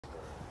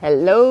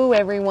Hello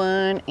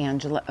everyone,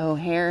 Angela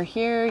O'Hare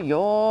here,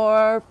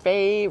 your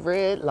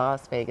favorite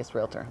Las Vegas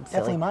realtor. I'm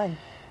silly. Definitely mine.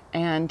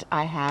 And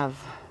I have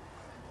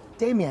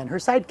Damien, her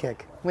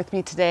sidekick, with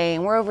me today,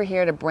 and we're over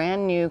here at a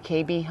brand new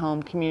KB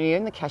home community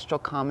in the Kestrel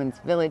Commons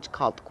Village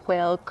called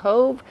Quail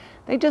Cove.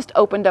 They just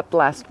opened up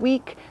last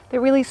week. They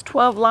released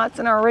 12 lots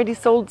and already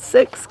sold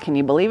 6. Can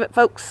you believe it,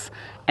 folks?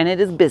 And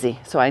it is busy,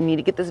 so I need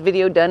to get this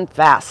video done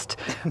fast.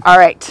 All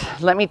right,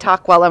 let me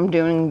talk while I'm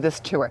doing this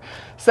tour.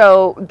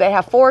 So they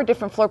have 4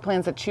 different floor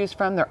plans to choose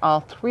from. They're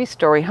all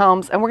 3-story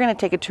homes, and we're gonna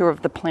take a tour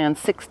of the plan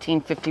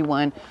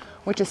 1651,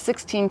 which is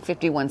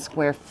 1651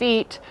 square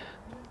feet,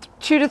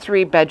 2 to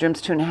 3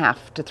 bedrooms,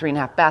 2.5 to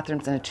 3.5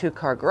 bathrooms, and a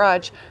 2-car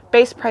garage.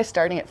 Base price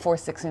starting at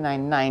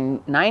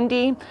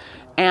 $469,990,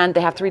 and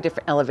they have 3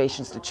 different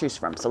elevations to choose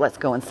from. So let's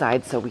go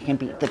inside so we can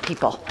beat the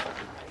people.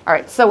 All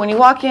right, so when you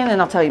walk in,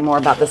 and I'll tell you more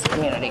about this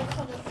community.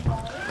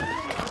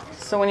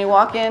 So when you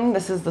walk in,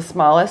 this is the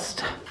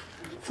smallest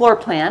floor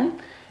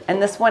plan, and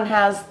this one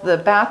has the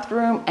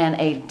bathroom and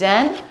a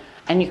den,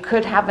 and you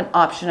could have an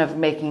option of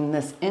making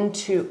this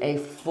into a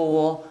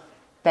full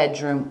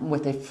bedroom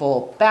with a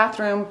full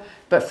bathroom,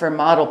 but for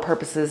model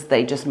purposes,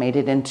 they just made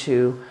it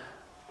into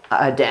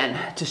a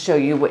den to show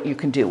you what you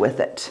can do with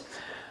it.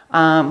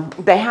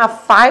 They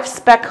have 5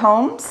 spec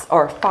homes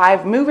or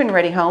 5 move-in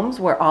ready homes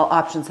where all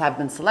options have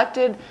been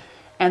selected,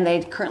 and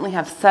they currently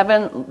have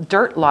 7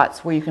 dirt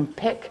lots where you can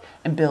pick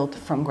and build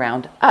from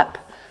ground up.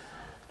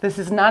 This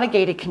is not a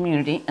gated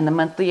community, and the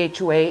monthly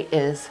HOA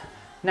is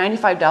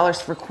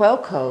 $95 for Quail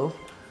Cove,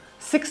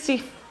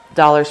 $60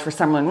 for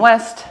Summerlin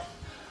West,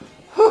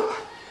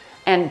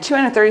 and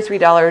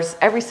 $233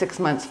 every 6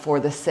 months for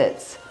the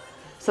sits.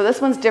 So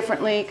this one's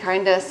differently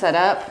kind of set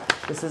up.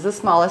 This is the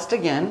smallest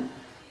again.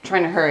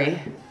 Trying to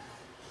hurry.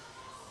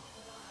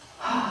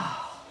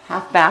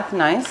 Half bath,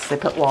 nice. They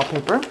put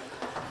wallpaper.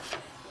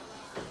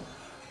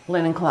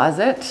 Linen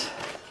closet.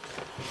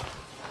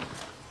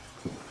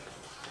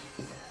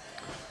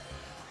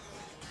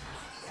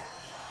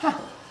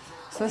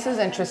 So this is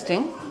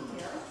interesting.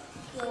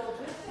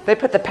 They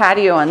put the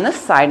patio on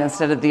this side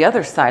instead of the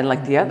other side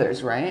like the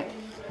others, right?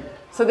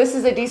 So this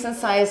is a decent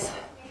sized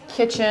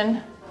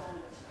kitchen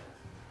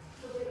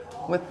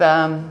with,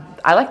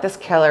 I like this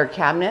Keller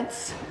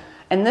cabinets.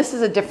 And this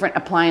is a different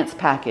appliance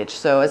package.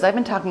 So as I've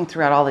been talking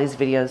throughout all these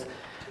videos,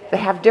 they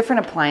have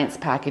different appliance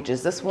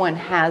packages. This one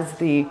has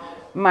the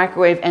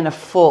microwave and a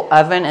full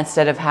oven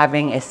instead of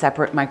having a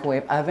separate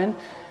microwave oven.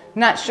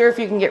 Not sure if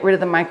you can get rid of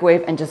the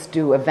microwave and just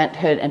do a vent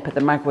hood and put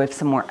the microwave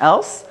somewhere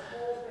else.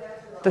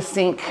 The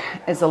sink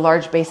is a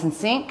large basin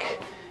sink,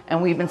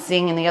 and we've been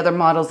seeing in the other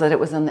models that it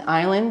was on the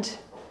island.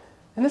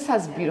 And this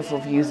has beautiful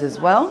views as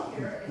well.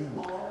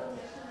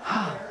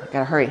 I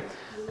gotta hurry.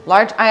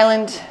 Large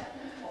island.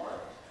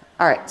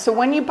 All right, so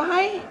when you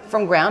buy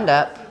from ground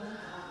up,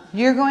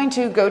 you're going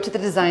to go to the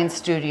design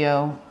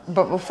studio,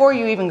 but before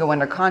you even go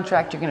under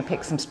contract, you're gonna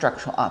pick some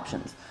structural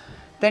options.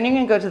 Then you're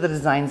gonna go to the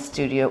design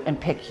studio and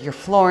pick your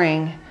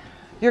flooring,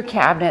 your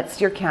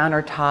cabinets, your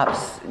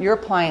countertops, your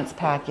appliance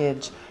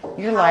package,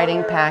 your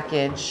lighting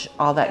package,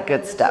 all that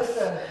good stuff.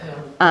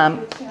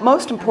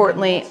 Most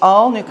importantly,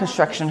 all new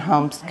construction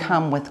homes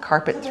come with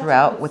carpet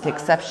throughout, with the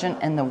exception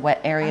in the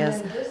wet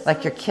areas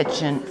like your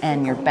kitchen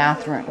and your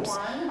bathrooms.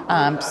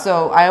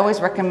 So I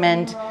always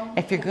recommend,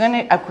 if you're going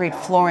to upgrade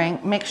flooring,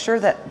 make sure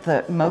that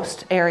the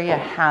most area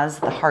has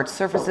the hard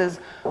surfaces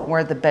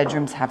where the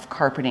bedrooms have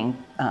carpeting.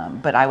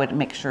 But I would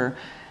make sure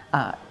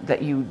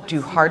that you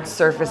do hard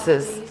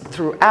surfaces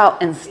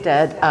throughout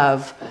instead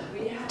of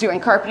doing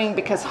carpeting,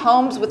 because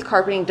homes with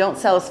carpeting don't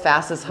sell as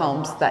fast as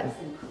homes that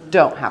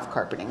don't have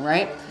carpeting,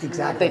 right?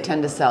 Exactly. They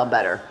tend to sell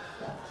better.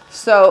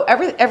 So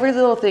every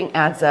little thing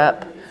adds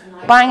up.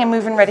 Buying a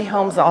move-in ready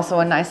home is also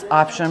a nice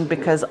option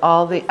because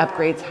all the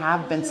upgrades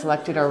have been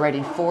selected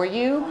already for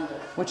you,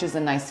 which is a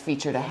nice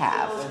feature to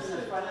have.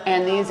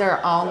 And these are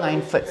all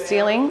 9-foot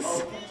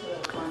ceilings.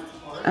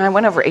 And I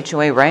went over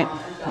HOA, right?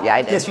 Yeah,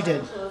 I did. Yes, you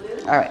did.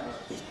 All right.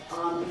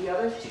 The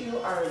other 2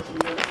 are...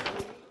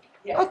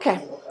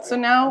 Okay, so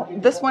now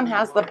this one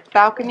has the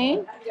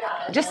balcony.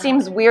 It just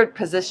seems weird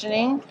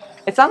positioning.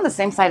 It's on the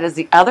same side as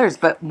the others,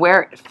 but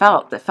where it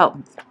felt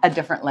a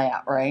different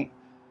layout, right?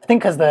 I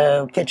think because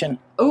the kitchen.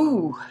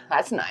 Ooh,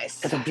 that's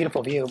nice. It's a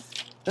beautiful view.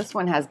 This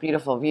one has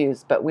beautiful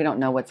views, but we don't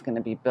know what's going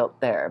to be built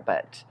there.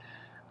 But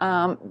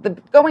the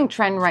going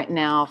trend right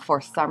now for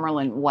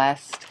Summerlin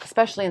West,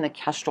 especially in the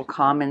Kestrel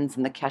Commons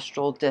and the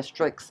Kestrel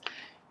districts,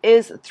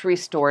 is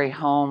 3-story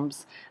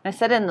homes. And I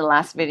said it in the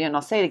last video, and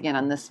I'll say it again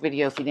on this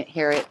video if you didn't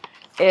hear it,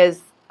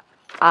 is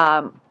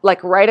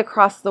like right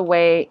across the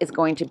way is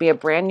going to be a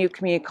brand new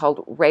community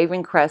called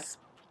Ravencrest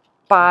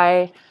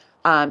by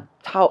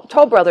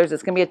Toll Brothers.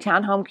 It's going to be a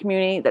townhome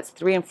community that's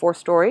 3 and 4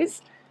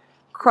 stories.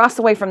 Across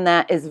the way from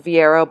that is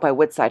Viero by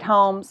Woodside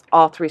Homes,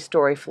 all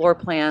 3-story floor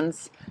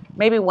plans,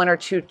 maybe 1 or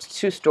 2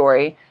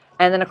 2-story.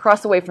 And then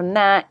across the way from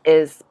that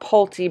is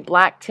Pulte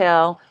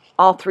Blacktail,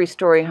 all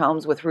 3-story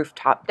homes with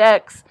rooftop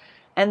decks.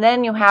 And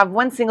then you have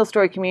 1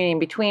 single-story community in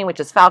between, which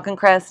is Falcon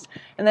Crest.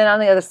 And then on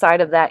the other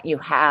side of that, you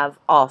have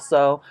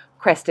also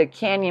Crested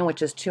Canyon,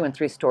 which is 2- and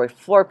 3-story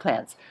floor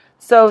plans.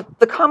 So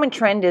the common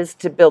trend is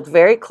to build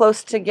very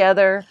close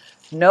together,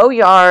 no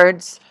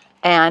yards,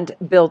 and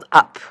build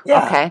up.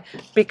 Yeah. Okay.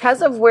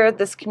 Because of where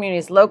this community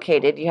is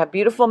located, you have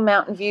beautiful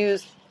mountain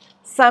views,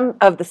 some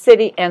of the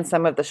city and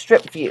some of the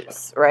strip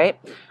views, right?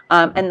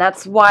 And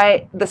that's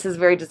why this is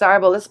very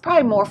desirable. This is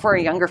probably more for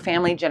a younger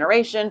family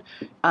generation,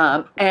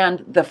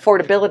 and the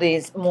affordability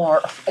is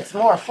more. It's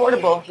more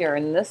affordable here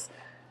in this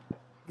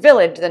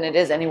village than it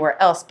is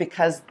anywhere else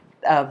because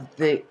of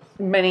the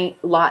many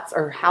lots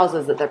or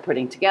houses that they're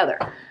putting together.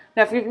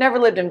 Now, if you've never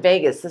lived in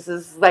Vegas, this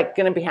is like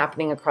going to be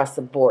happening across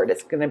the board.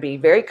 It's going to be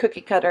very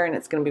cookie cutter, and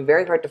it's going to be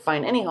very hard to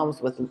find any homes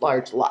with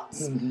large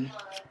lots. Mm-hmm.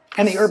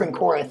 And the urban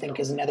core, I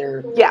think, is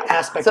another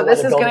aspect. So of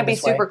this is going to be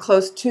super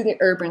close to the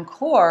urban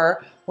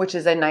core, which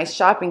is a nice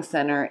shopping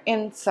center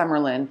in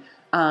Summerlin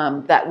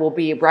that will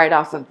be right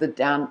off of the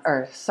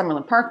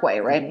Summerlin Parkway,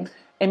 right? Mm-hmm.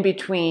 In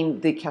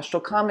between the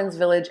Kestrel Commons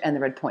Village and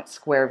the Red Point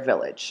Square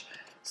Village.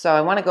 So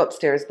I want to go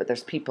upstairs, but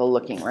there's people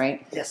looking,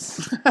 right?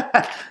 Yes.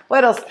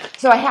 What else?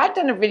 So I had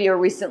done a video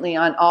recently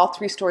on all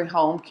 3-story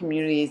home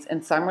communities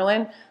in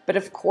Summerlin, but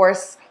of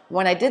course,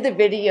 when I did the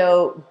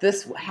video,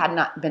 this had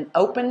not been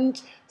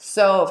opened,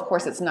 so of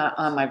course it's not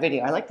on my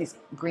video. I like these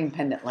green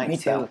pendant lights. Me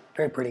too. Though.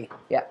 Very pretty.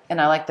 Yeah, and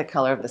I like the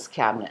color of this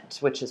cabinet,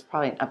 which is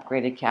probably an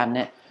upgraded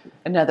cabinet.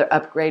 Another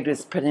upgrade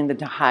was putting the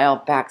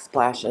tile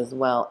backsplash as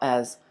well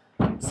as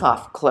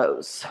soft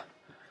close.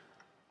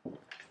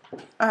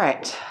 All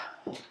right.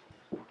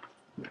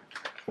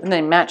 And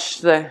they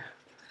match this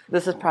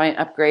is probably an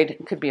upgrade.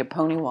 It could be a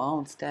pony wall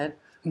instead.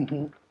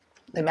 Mm-hmm.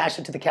 They matched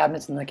it to the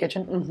cabinets in the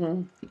kitchen?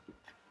 Mm-hmm.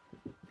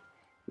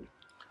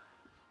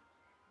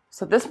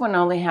 So this one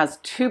only has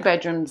 2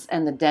 bedrooms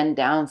and the den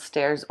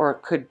downstairs, or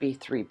it could be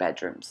 3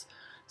 bedrooms.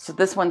 So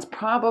this one's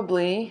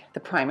probably the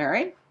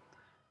primary,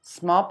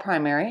 small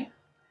primary,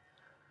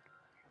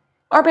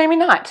 or maybe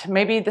not.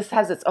 Maybe this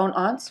has its own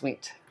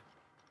ensuite.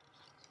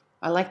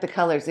 I like the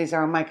colors. These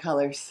are my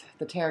colors,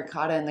 the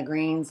terracotta and the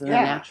greens and the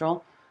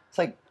natural. It's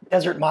like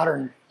desert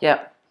modern.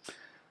 Yep.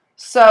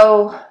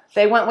 So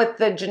they went with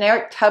the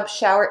generic tub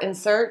shower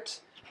insert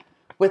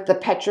with the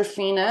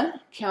Petrofina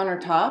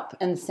countertop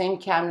and the same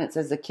cabinets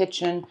as the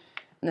kitchen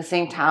and the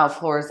same tile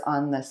floors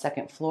on the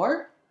 2nd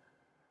floor.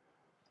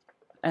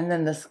 And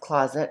then this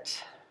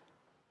closet.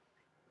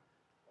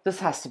 This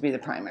has to be the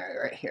primary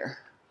right here.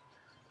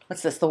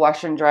 What's this, the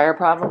washer and dryer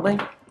probably?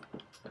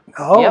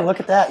 Oh, yep. Look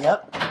at that,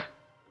 yep.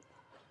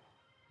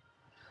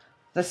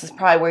 This is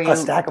probably where you put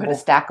a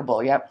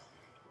stackable, yep.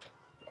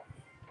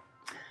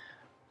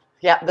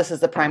 Yeah, this is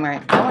the primary.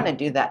 I want to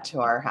do that to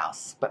our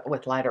house, but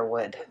with lighter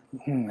wood.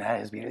 That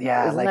is beautiful.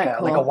 Yeah, Isn't that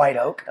cool? like a white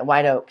oak. A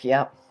white oak,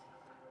 yep.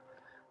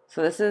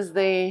 So this is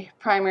the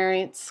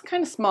primary. It's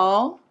kind of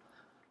small,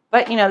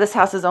 but you know, this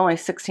house is only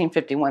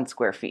 1,651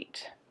 square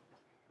feet.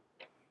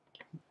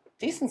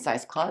 Decent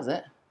sized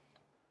closet.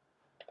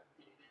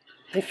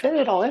 They fit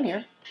it all in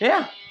here.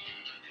 Yeah.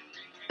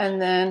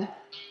 And then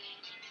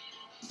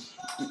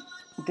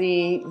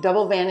the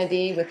double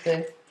vanity with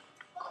the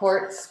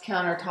quartz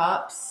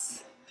countertops.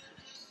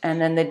 And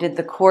then they did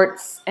the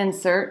quartz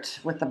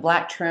insert with the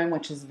black trim,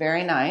 which is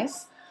very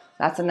nice.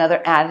 That's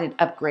another added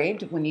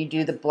upgrade when you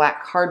do the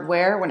black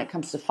hardware when it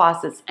comes to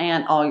faucets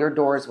and all your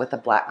doors with the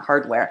black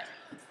hardware.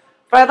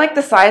 But I like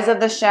the size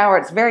of the shower.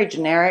 It's very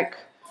generic.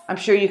 I'm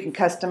sure you can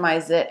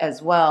customize it as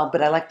well,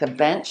 but I like the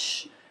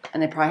bench,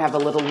 and they probably have a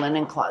little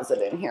linen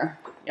closet in here.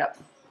 Yep.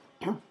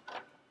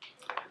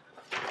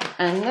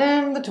 And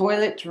then the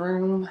toilet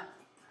room.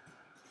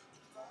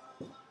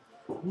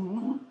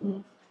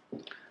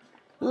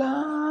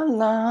 La,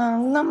 la,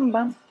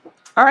 lumba.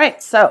 All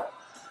right, so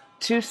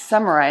to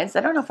summarize,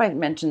 I don't know if I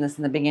mentioned this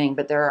in the beginning,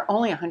 but there are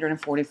only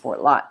 144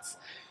 lots.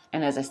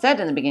 And as I said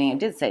in the beginning, I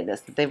did say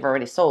this, that they've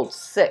already sold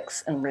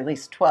 6 and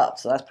released 12,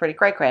 so that's pretty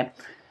cray-cray.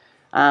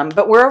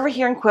 But we're over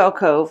here in Quail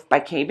Cove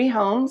by KB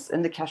Homes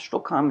in the Kestrel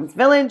Commons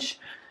Village,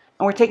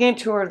 and we're taking a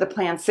tour of the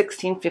Plan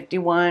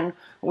 1651,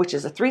 which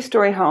is a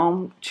 3-story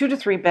home, 2 to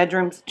 3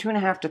 bedrooms,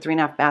 2.5 to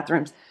 3.5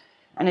 bathrooms,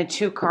 and a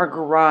 2-car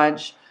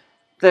garage.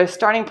 The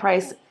starting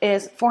price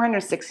is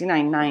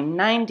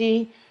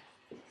 $469,990,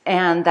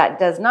 and that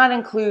does not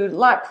include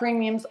lot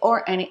premiums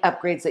or any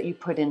upgrades that you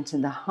put into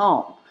the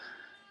home.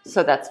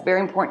 So that's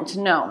very important to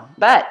know.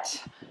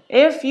 But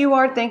if you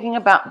are thinking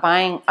about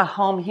buying a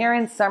home here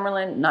in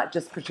Summerlin, not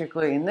just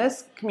particularly in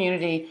this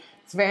community,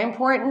 it's very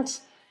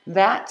important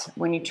that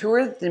when you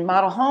tour the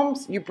model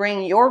homes, you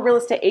bring your real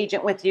estate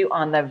agent with you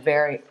on the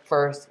very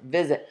first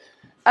visit.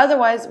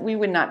 Otherwise, we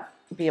would not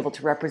be able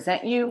to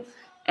represent you,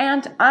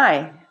 and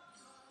I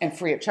am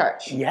free of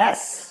charge.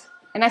 Yes.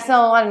 And I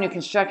sell a lot of new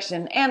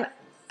construction, and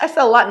I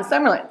sell a lot in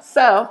Summerlin,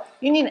 so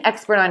you need an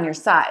expert on your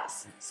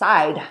size.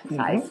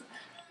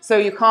 So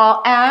you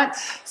call at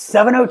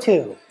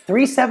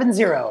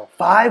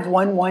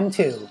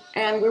 702-370-5112.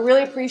 And we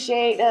really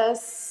appreciate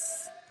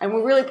us. And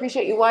we really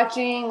appreciate you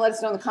watching. Let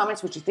us know in the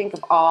comments what you think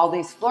of all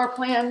these floor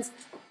plans.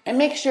 And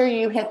make sure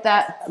you hit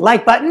that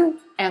like button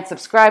and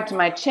subscribe to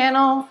my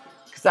channel,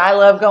 because I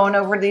love going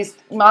over these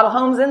model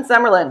homes in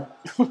Summerlin.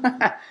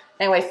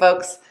 Anyway,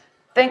 folks,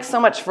 Thanks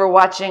so much for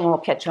watching, and we'll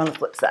catch you on the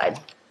flip side.